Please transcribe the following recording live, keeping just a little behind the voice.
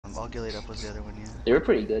Ogulate Up was the other one, yeah. They were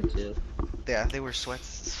pretty good too. Yeah, they were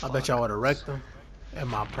sweats as I fuck. bet y'all would have wrecked them. At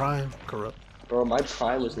my prime, corrupt. Bro, my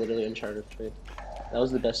prime was literally Uncharted 3. That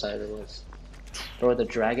was the best I ever was. Bro, the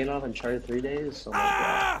Dragonov Uncharted 3 days? Oh my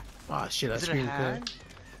god. Ah, shit, I Is it a screamed hag? good.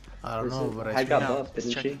 I don't know, but I I got screamed. No, buffed, it's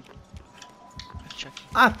didn't she? Chucky.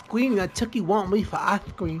 Ice cream, that Chucky want me for ice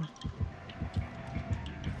cream.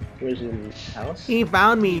 Where's in the house? He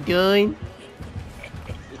found me, dude.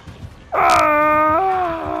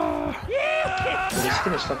 Ah! This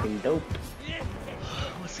skin is fucking dope.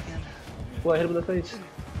 What's again? Well, I hit him in the face.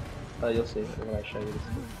 You'll see when I show you this.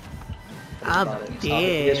 I'm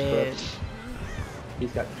He is dead. corrupt.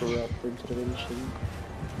 He's got corrupt intervention.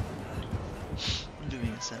 I'm doing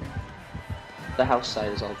a center. The house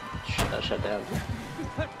side is all shut down.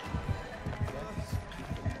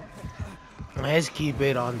 Let's keep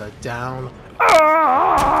it on the down.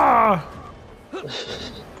 Ah!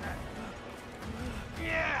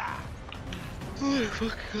 Oh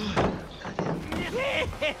fuck god.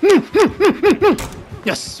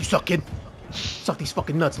 Yes, you suck, kid. Suck these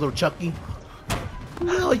fucking nuts, little Chucky.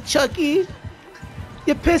 Little Chucky.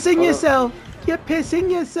 You're pissing yourself. You're pissing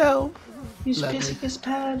yourself. He's Love pissing me. his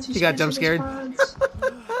pants. He's He got pissing jump his scared. pants.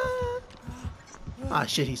 Ah,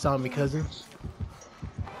 shit, he saw me, cousin.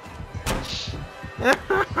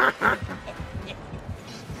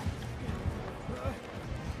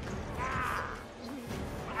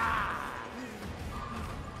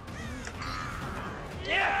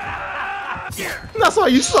 That's why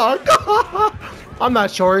you suck. I'm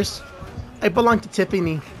not yours. I belong to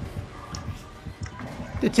Tiffany.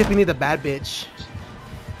 To Tiffany, the bad bitch.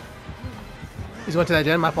 He's going to that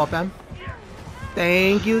gen. My fault, fam.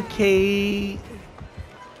 Thank you, Kate.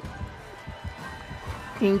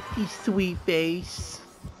 Thank you, sweet face.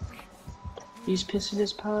 He's pissing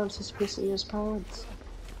his pants. He's pissing his pants.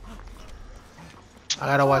 I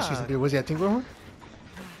gotta watch these videos. Was he at Tinkerbell?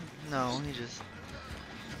 No, he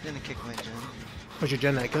didn't kick my gen. What's your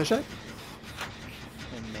gen at Killer Shack?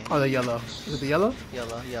 In May. Oh, the yellow. Is it the yellow?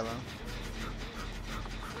 Yellow.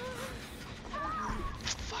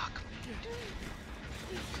 Fuck.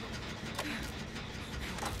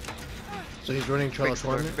 So he's running Trello Breaks the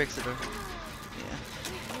door. Tournament? Breaks the door. Yeah.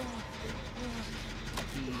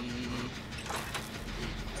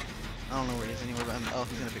 I don't know where he is anymore, but oh,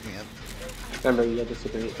 he's gonna pick me up. Remember, you had the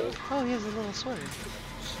super meat though. Oh, he has a little sweater.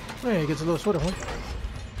 Hey, he gets a little sweater, huh?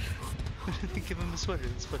 Give him a sweater,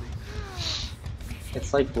 it's funny.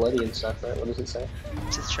 It's like bloody and stuff, right? What does it say?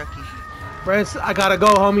 It's just Chucky. Brent, I gotta go,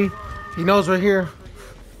 homie. He knows we're here.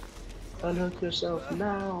 Unhook yourself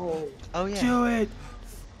now. Oh yeah. Do it.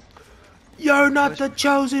 You're not the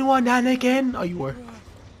chosen one, Anakin. Oh, you were.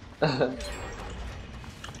 Did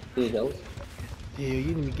he heal? Yeah,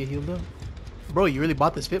 you didn't get healed up. Bro, you really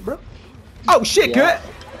bought this fit, bro? Oh, shit, Yeah.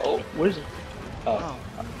 good. Oh, where's it? Oh, Oh.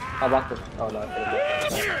 I bought the. Oh no,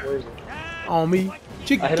 where is it? On me. What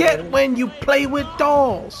you I hit get him. when you play with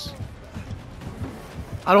dolls.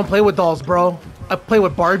 I don't play with dolls, bro. I play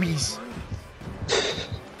with Barbies.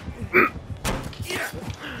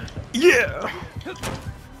 Yeah.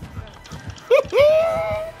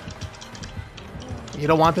 You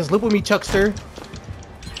don't want this? Loop with me, Chuckster.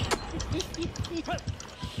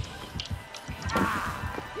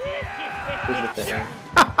 Where's the thing?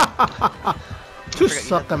 Tu Forgot you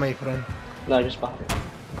sucker, my friend. No, I just bought it.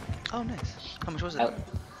 Oh nice. How much was it?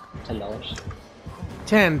 $10.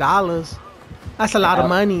 $10. That's a lot of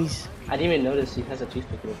monies. I didn't even notice he has a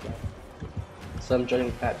toothpick in his mouth. So I'm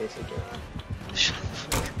joining fat basically. Shut the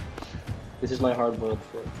fuck. This is my hard-boiled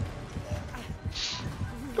foot.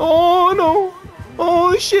 Oh no.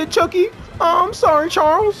 Oh shit, Chucky. I'm sorry,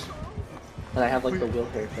 Charles. And I have like the wheel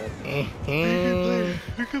haircut. Eh.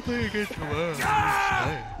 We can play again tomorrow.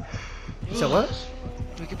 So what?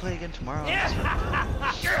 We can play again tomorrow.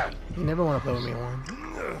 You never want to play with me, Warren.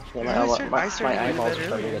 Well, Yeah, I my started eyeballs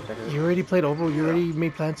getting are better. starting to get better. You already played You already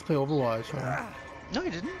made plans to play Overwatch, man. No,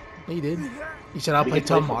 you didn't. Yeah, you did. You said I'll We play can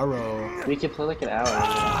play for- tomorrow. We could play like an hour. Oh yeah,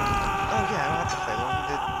 I don't have to play one.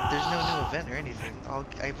 There's no new event or anything.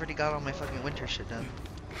 I've already got all my fucking winter shit done.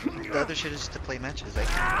 The other shit is just to play matches. I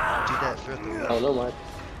can do that throughout the week. Oh no, what?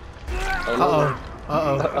 Oh no.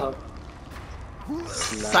 Uh-oh. Uh-oh.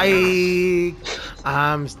 Psych.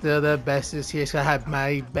 I'm still the bestest here, so I have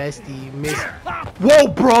my bestie, Miss. Whoa,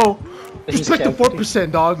 bro! He's Respect the camping.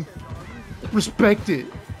 4%, dog. Respect it.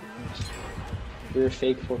 You're a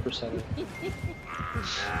fake 4%.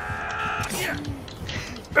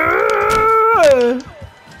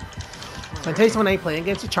 I tell you when I play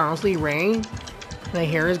against the Charles Lee Ray, my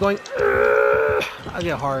hair is going. I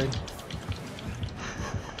get hard.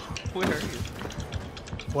 Where are you?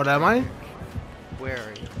 What am I? Where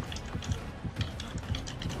are you?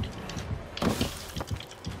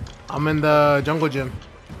 I'm in the jungle gym.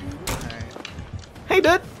 Alright. Hey,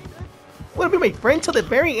 dude. Wanna be my friend till the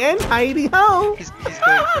very end? Heidi ho. He's going for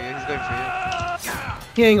you. He's going for you.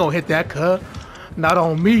 He ain't gonna hit that cut. Not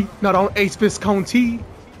on me. Not on Ace Visconti.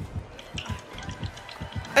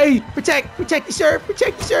 Hey, protect the sir.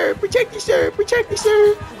 Protect the sir. Protect the sir. Protect the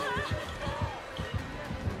sir.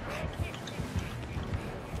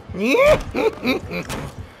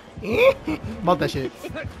 Vault that shit.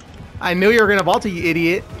 I knew you were gonna vault it, you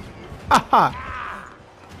idiot.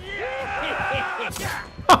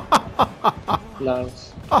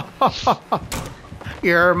 Nice.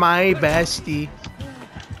 You're my bestie.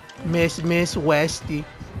 Miss Westy.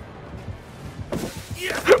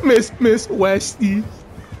 Miss Westy.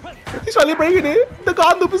 He's finally breaking it. The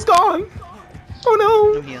god loop is gone. Oh I'm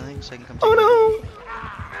no. healing so I can come take Oh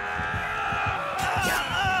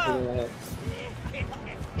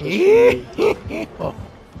Yeah. no. Oh,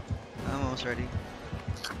 I'm almost ready.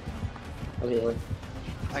 I'm healing.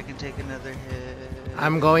 I can take another hit.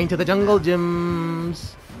 I'm going to the jungle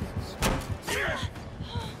gyms.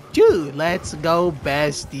 Dude, let's go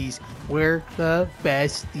besties. We're the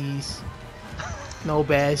besties. No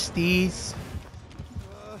besties.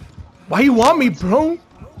 Why you want me, bro?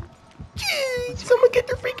 Jeez, someone get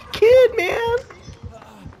their freaking kid, man.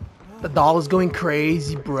 The doll is going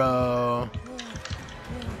crazy, bro.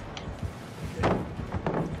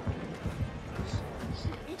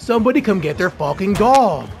 Somebody come get their fucking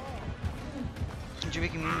doll. Did you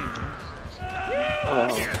make a meme?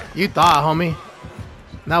 Oh. You thought, homie.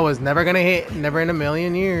 That was never gonna hit. Never in a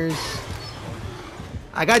million years.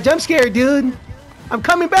 I got jump scared, dude. I'm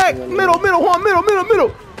coming back. Middle, Juan. Middle.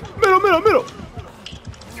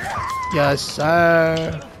 Yes,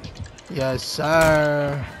 sir. Yes,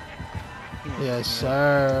 sir. Yes,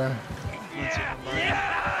 sir.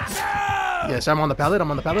 Yes, I'm on the pallet. I'm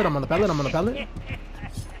on the pallet.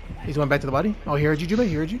 He's going back to the body. Oh, he heard you, Jube.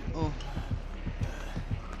 He heard you. Oh.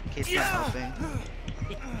 Okay, it's not helping.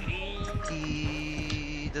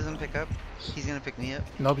 He doesn't pick up. He's gonna pick me up.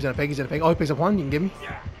 Nope, he's gonna pick. Oh, he picks up one. You can give me.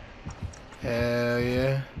 Hell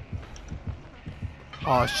yeah.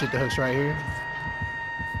 Oh shit, the hook's right here.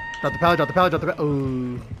 Drop the pallet.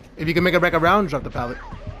 Oh. If you can make it back around, drop the pallet.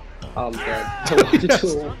 I'm dead.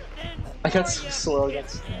 I got so slow. I got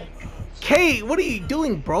stuck. Kate, what are you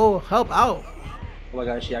doing, bro? Help out. Oh my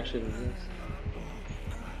god, she actually loses.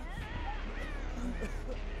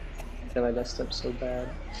 Damn, I messed up so bad.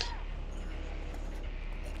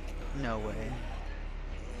 No way.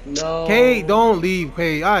 No. Kate, don't leave.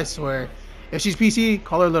 Kate, I swear. If she's PC,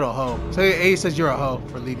 call her a little hoe. Say A says you're a hoe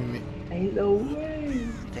for leaving me. Ain't no way.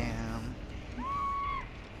 Damn.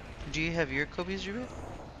 Do you have your Kobe's, Jubit?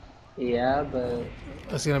 Yeah, but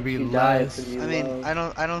That's gonna be you die less. if you I mean,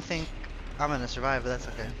 love. I don't think I'm gonna survive, but that's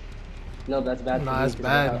okay. No, that's bad. Nah, for me, that's 'cause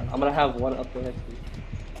bad. I'm gonna have one up the head.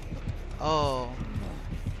 Oh.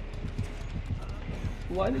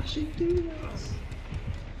 Why did she do this?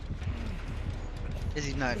 Is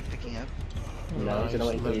he not picking up? No, he's gonna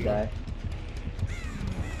wait until you die.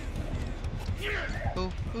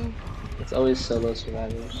 Ooh. It's always solo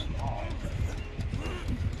survivors.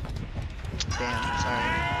 Damn,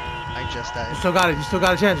 sorry. I just died. You still got it. You still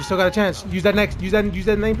got a chance. Use that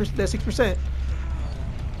 9%, that 6%.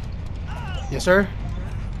 Yes, sir.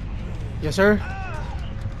 Yes, sir.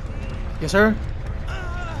 Yes, sir.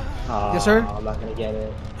 Oh, Yes, sir. I'm not gonna get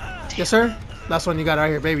it. Yes, sir. Last one you got right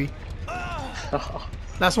here, baby.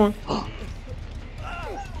 Last one.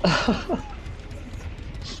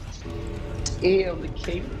 Damn, the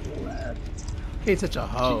capable lad. Kate's such a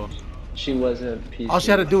hoe. She wasn't peaceful. All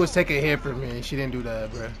she had to do was take a hit from me, and she didn't do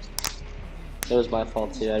that, bro. It was my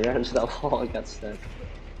fault too. I ran into that wall and got stuck.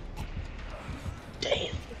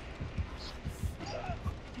 Damn.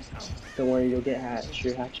 Don't worry, you'll get hatched.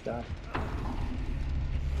 You're hatched guy.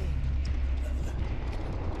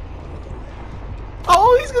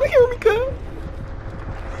 Oh, he's gonna kill me, cuz.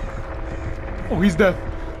 Oh, he's dead.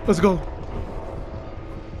 Let's go.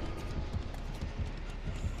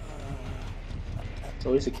 It's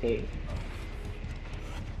always a cave.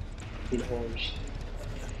 In orange.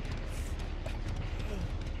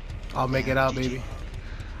 I'll make it out, baby.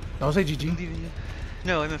 Don't say GG.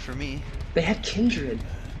 No, I meant for me. They had Kindred.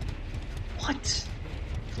 What?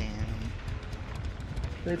 Damn.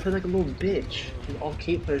 They played like a little bitch. And all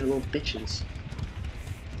Kate players are little bitches.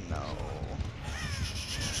 No.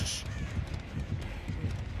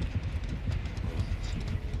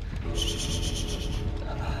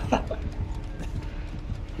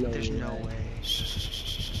 No There's way. no way.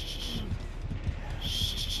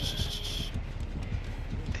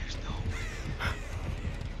 There's no way.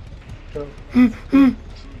 Go. Go.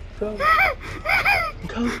 Go.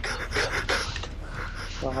 Go.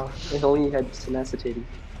 Go. If only you had tenacity.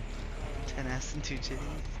 10 ass and 2 titties.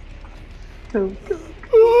 Go. Go.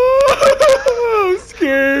 I'm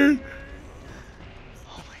scared.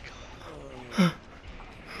 Oh my god.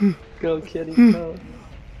 Go, kitty. Go.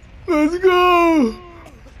 Let's go.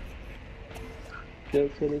 Go,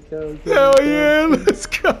 kitty. Go. Hell Go. yeah, let's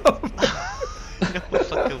go. No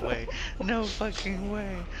fucking way. No fucking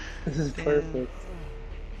way. This is Damn. perfect.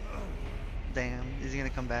 Damn. Is he gonna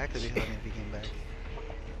come back? Or is he hoping if he came back?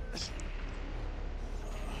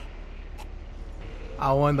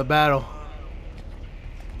 I won the battle.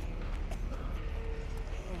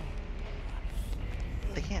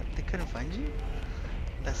 They couldn't find you?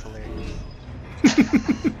 That's hilarious.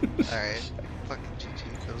 Alright. Fucking GG.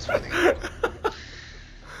 That was funny.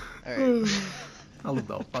 Alright. I love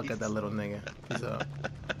the fuck at that little nigga. He's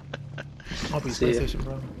I'll be See ya. PlayStation,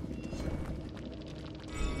 bro.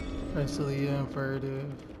 Rest of the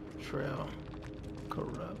Furtive Trail.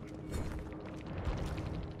 Corrupt.